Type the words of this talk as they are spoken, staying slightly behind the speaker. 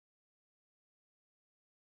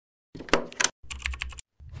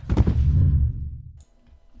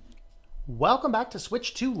Welcome back to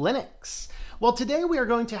Switch to Linux. Well, today we are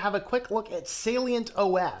going to have a quick look at Salient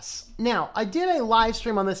OS. Now, I did a live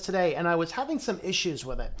stream on this today and I was having some issues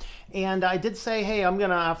with it. And I did say, hey, I'm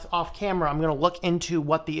going to, off camera, I'm going to look into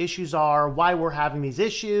what the issues are, why we're having these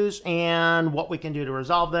issues, and what we can do to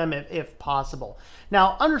resolve them if possible.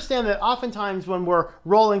 Now, understand that oftentimes when we're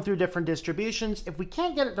rolling through different distributions, if we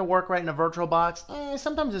can't get it to work right in a VirtualBox,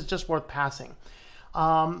 sometimes it's just worth passing.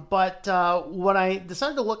 But when I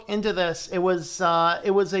decided to look into this, it was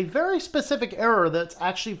a very specific error that's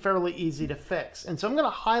actually fairly easy to fix. And so I'm going to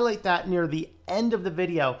highlight that near the end of the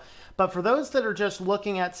video. But for those that are just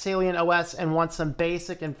looking at Salient OS and want some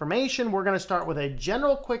basic information, we're going to start with a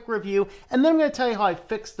general quick review, and then I'm going to tell you how I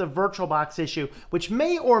fixed the VirtualBox issue, which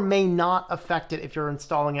may or may not affect it if you're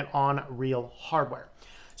installing it on real hardware.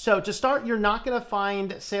 So to start, you're not going to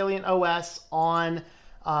find Salient OS on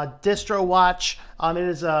DistroWatch. It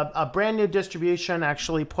is a brand new distribution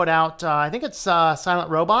actually put out, I think it's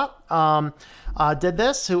Silent Robot did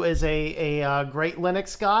this, who is a great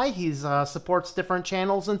Linux guy. He's supports different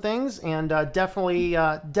channels and things, and definitely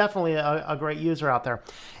a great user out there.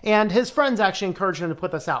 And his friends actually encouraged him to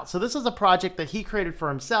put this out. So this is a project that he created for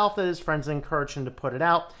himself that his friends encouraged him to put it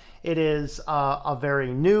out. It is a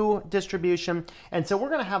very new distribution, and so we're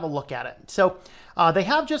going to have a look at it. So they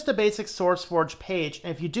have just a basic SourceForge page,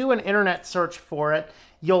 and if you do an internet search for it,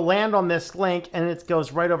 you'll land on this link, and it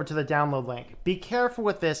goes right over to the download link. Be careful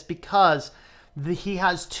with this because he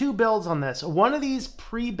has two builds on this. One of these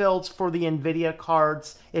pre-builds for the NVIDIA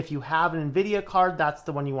cards. If you have an NVIDIA card, that's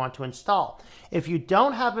the one you want to install. If you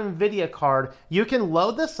don't have an NVIDIA card, you can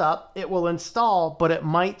load this up. It will install, but it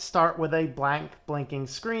might start with a blank blinking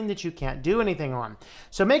screen that you can't do anything on.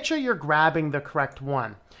 So make sure you're grabbing the correct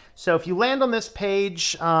one. So if you land on this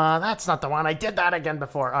page, that's not the one. I did that again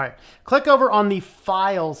before. All right, click over on the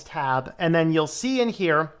Files tab, and then you'll see in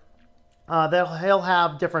here, he'll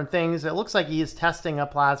have different things. It looks like he is testing a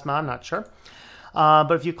Plasma. I'm not sure.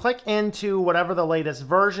 But if you click into whatever the latest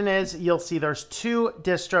version is, you'll see there's two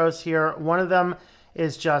distros here. One of them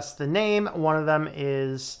is just the name. One of them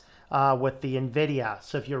is with the NVIDIA.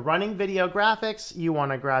 So if you're running video graphics, you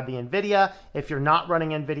want to grab the NVIDIA. If you're not running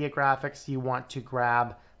NVIDIA graphics, you want to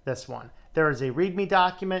grab this one. There is a README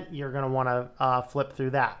document. You're going to want to flip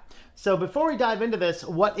through that. So before we dive into this,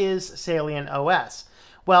 what is Salient OS?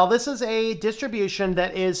 Well, this is a distribution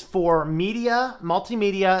that is for media,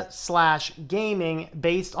 multimedia / gaming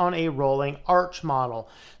based on a rolling Arch model.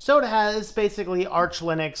 So it has basically Arch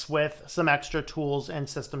Linux with some extra tools and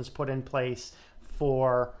systems put in place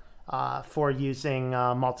for using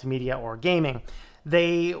multimedia or gaming.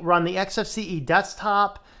 They run the XFCE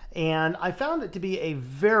desktop, and I found it to be a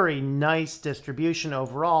very nice distribution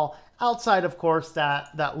overall, outside, of course,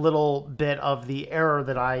 that little bit of the error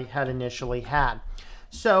that I had initially had.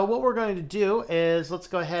 So what we're going to do is let's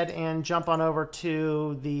go ahead and jump on over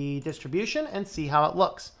to the distribution and see how it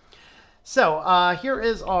looks. So here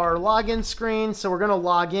is our login screen. So we're going to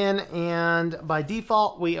log in, and by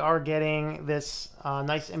default, we are getting this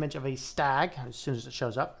nice image of a stag as soon as it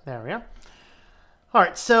shows up. There we are. All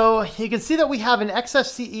right, so you can see that we have an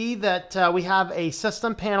XFCE, that we have a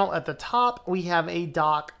system panel at the top. We have a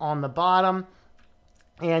dock on the bottom.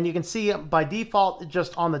 And you can see by default,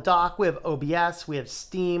 just on the dock, we have OBS, we have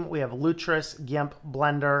Steam, we have Lutris, GIMP,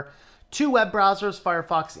 Blender, two web browsers,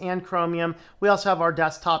 Firefox and Chromium. We also have our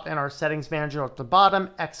desktop and our settings manager at the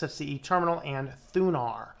bottom, XFCE terminal, and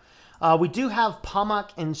Thunar. We do have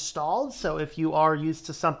pacupg installed, so if you are used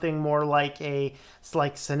to something more like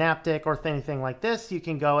Synaptic or anything like this, you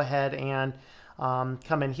can go ahead and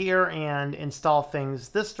come in here and install things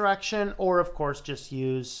this direction, or of course just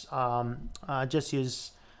use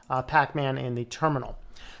Pacman in the terminal.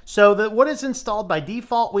 So what is installed by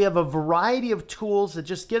default? We have a variety of tools that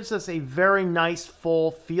just gives us a very nice full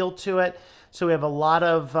feel to it. So we have a lot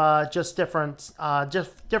of just different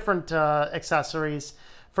accessories.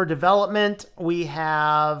 For development, we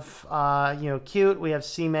have Qt, we have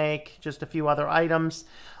CMake, just a few other items.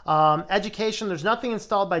 Education, there's nothing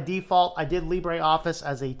installed by default. I did LibreOffice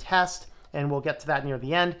as a test, and we'll get to that near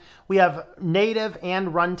the end. We have native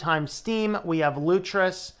and runtime Steam. We have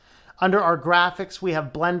Lutris. Under our graphics, we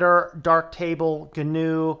have Blender, Darktable,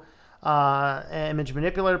 GNU, image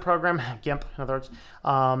manipulator program, GIMP in other words.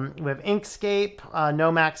 We have Inkscape,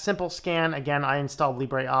 Nomax, Simple Scan. Again, I installed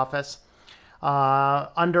LibreOffice.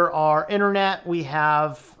 Under our internet, we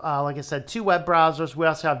have, like I said, two web browsers. We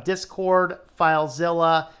also have Discord,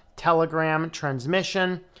 FileZilla, Telegram,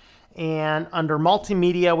 Transmission. And under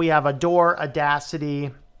multimedia, we have Adore,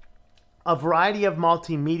 Audacity, a variety of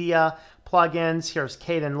multimedia plugins. Here's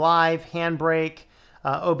Kdenlive, Handbrake,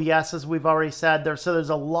 OBS, as we've already said. So there's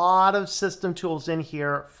a lot of system tools in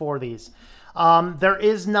here for these.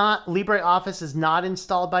 LibreOffice is not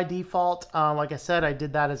installed by default. Like I said, I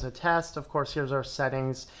did that as a test. Of course, here's our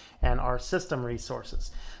settings and our system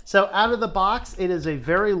resources. So out of the box, it is a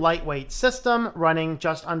very lightweight system running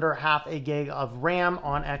just under half a gig of RAM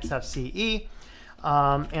on XFCE.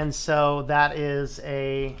 And so that is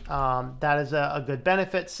a good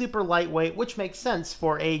benefit. Super lightweight, which makes sense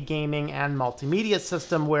for a gaming and multimedia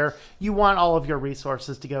system where you want all of your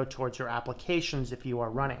resources to go towards your applications if you are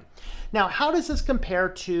running. Now, how does this compare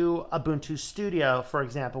to Ubuntu Studio, for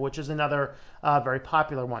example, which is another very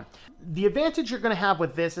popular one? The advantage you're going to have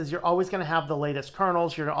with this is you're always going to have the latest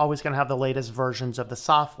kernels. You're always going to have the latest versions of the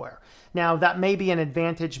software. Now, that may be an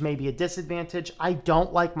advantage, maybe a disadvantage. I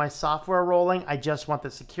don't like my software rolling. I just want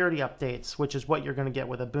the security updates, which is what you're going to get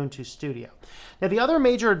with Ubuntu Studio. Now, the other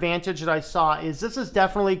major advantage that I saw is this is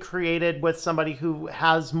definitely created with somebody who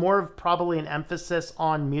has more of probably an emphasis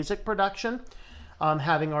on music production.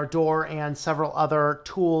 Having Ardor and several other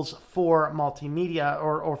tools for multimedia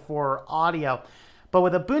or for audio. But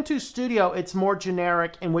with Ubuntu Studio, it's more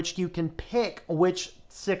generic in which you can pick which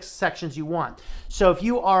 6 sections you want. So if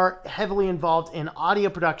you are heavily involved in audio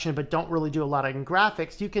production but don't really do a lot in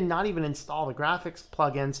graphics, you can not even install the graphics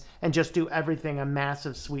plugins and just do everything a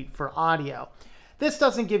massive suite for audio. This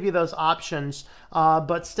doesn't give you those options,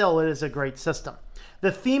 but still it is a great system.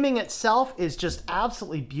 The theming itself is just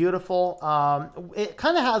absolutely beautiful. It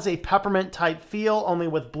kind of has a peppermint type feel, only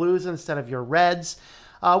with blues instead of your reds,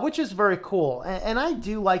 which is very cool. And I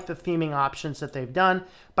do like the theming options that they've done.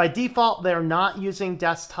 By default, they're not using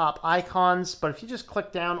desktop icons, but if you just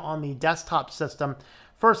click down on the desktop system,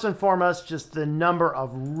 first and foremost, just the number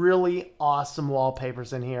of really awesome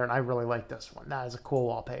wallpapers in here, and I really like this one. That is a cool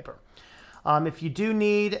wallpaper. If you do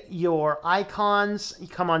need your icons, you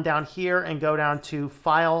come on down here and go down to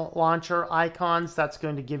File Launcher Icons. That's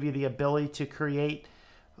going to give you the ability to create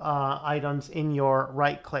items in your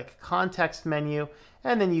right-click context menu,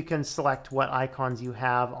 and then you can select what icons you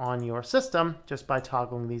have on your system just by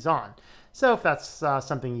toggling these on. So if that's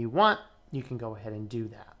something you want, you can go ahead and do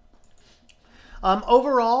that.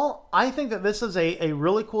 Overall, I think that this is a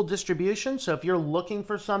really cool distribution. So if you're looking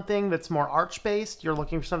for something that's more Arch-based, you're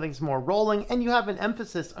looking for something that's more rolling, and you have an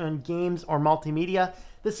emphasis on games or multimedia,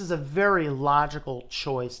 this is a very logical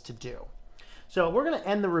choice to do. So we're going to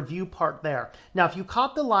end the review part there. Now, if you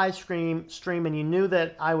caught the live stream and you knew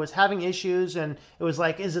that I was having issues and it was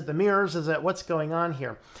like, is it the mirrors? Is it what's going on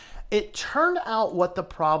here? It turned out what the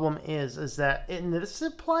problem is that, and this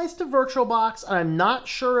applies to VirtualBox, and I'm not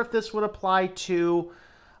sure if this would apply to,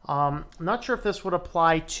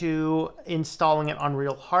 installing it on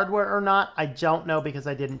real hardware or not. I don't know because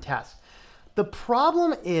I didn't test. The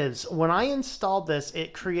problem is when I installed this,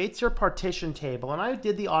 it creates your partition table, and I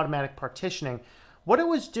did the automatic partitioning. What it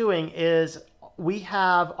was doing is we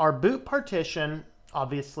have our boot partition.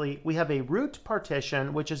 Obviously, we have a root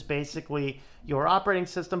partition, which is basically your operating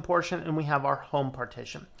system portion, and we have our home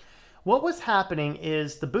partition. What was happening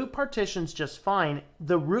is the boot partition's just fine.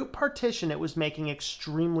 The root partition, it was making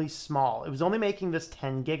extremely small. It was only making this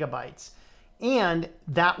 10 gigabytes, and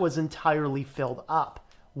that was entirely filled up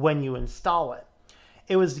when you install it.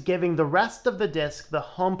 It was giving the rest of the disk the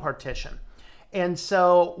home partition. And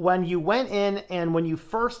so when you went in and when you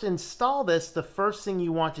first install this, the first thing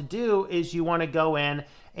you want to do is you want to go in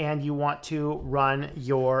and you want to run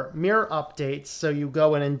your mirror updates. So you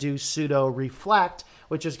go in and do sudo reflect,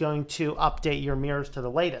 which is going to update your mirrors to the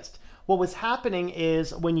latest. What was happening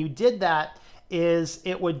is when you did that is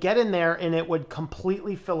it would get in there and it would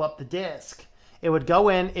completely fill up the disk. It would go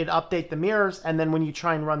in, it'd update the mirrors, and then when you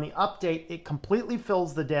try and run the update, it completely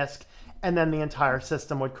fills the disk, and then the entire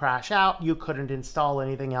system would crash out. You couldn't install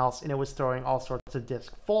anything else, and it was throwing all sorts of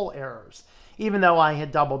disk full errors, even though I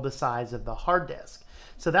had doubled the size of the hard disk.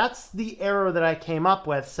 So that's the error that I came up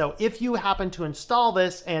with. So if you happen to install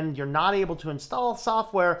this and you're not able to install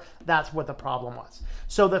software, that's what the problem was.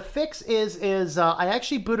 So the fix is I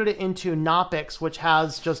actually booted it into Knoppix, which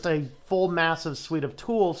has just a full massive suite of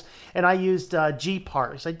tools, and I used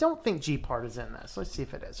GParted. So I don't think GParted is in this. Let's see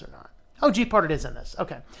if it is or not. Oh, GParted is in this.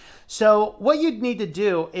 Okay. So what you'd need to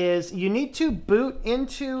do is you need to boot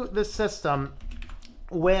into the system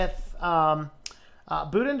with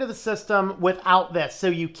without this. So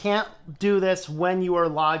you can't do this when you are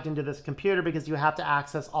logged into this computer because you have to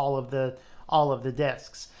access all of the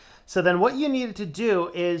disks. So then what you needed to do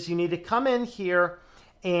is you need to come in here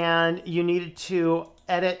and you needed to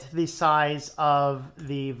edit the size of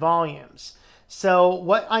the volumes. So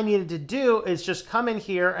what I needed to do is just come in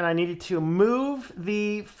here and I needed to move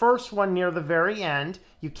the first one near the very end.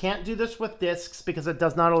 You can't do this with disks because it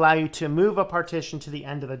does not allow you to move a partition to the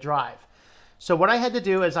end of the drive. So what I had to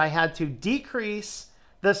do is I had to decrease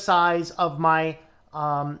the size of my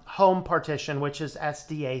home partition, which is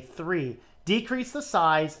SDA3. Decrease the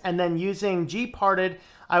size, and then using GParted,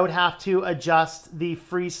 I would have to adjust the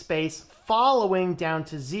free space following down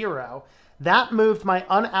to 0. That moved my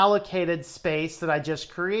unallocated space that I just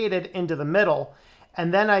created into the middle.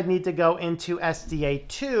 And then I'd need to go into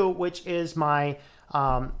SDA2, which is my,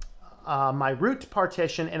 my root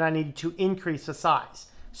partition, and I needed to increase the size.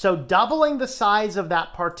 So doubling the size of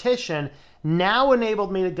that partition now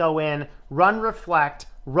enabled me to go in, run reflect,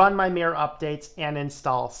 run my mirror updates, and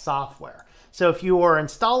install software. So if you are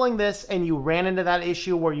installing this and you ran into that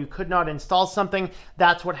issue where you could not install something,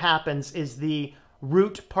 that's what happens, is the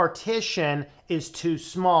root partition is too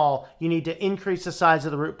small. You need to increase the size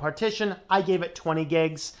of the root partition. I gave it 20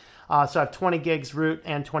 gigs. So I have 20 gigs root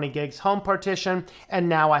and 20 gigs home partition, and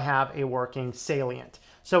now I have a working Salient.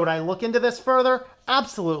 So would I look into this further?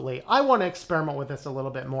 Absolutely. I want to experiment with this a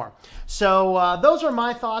little bit more. So those are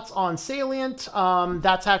my thoughts on Salient.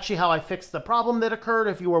 That's actually how I fixed the problem that occurred.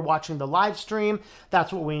 If you were watching the live stream,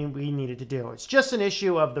 that's what we needed to do. It's just an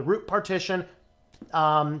issue of the root partition,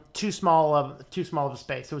 too small of a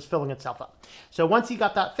space. It was filling itself up. So once you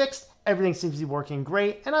got that fixed, everything seems to be working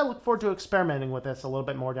great, and I look forward to experimenting with this a little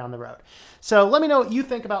bit more down the road. So let me know what you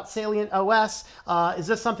think about Salient OS. Is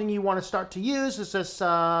this something you want to start to use? Is this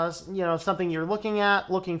something you're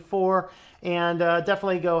looking for? And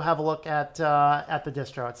definitely go have a look at the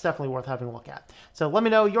distro. It's definitely worth having a look at. So let me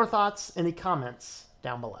know your thoughts in the comments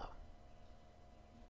down below.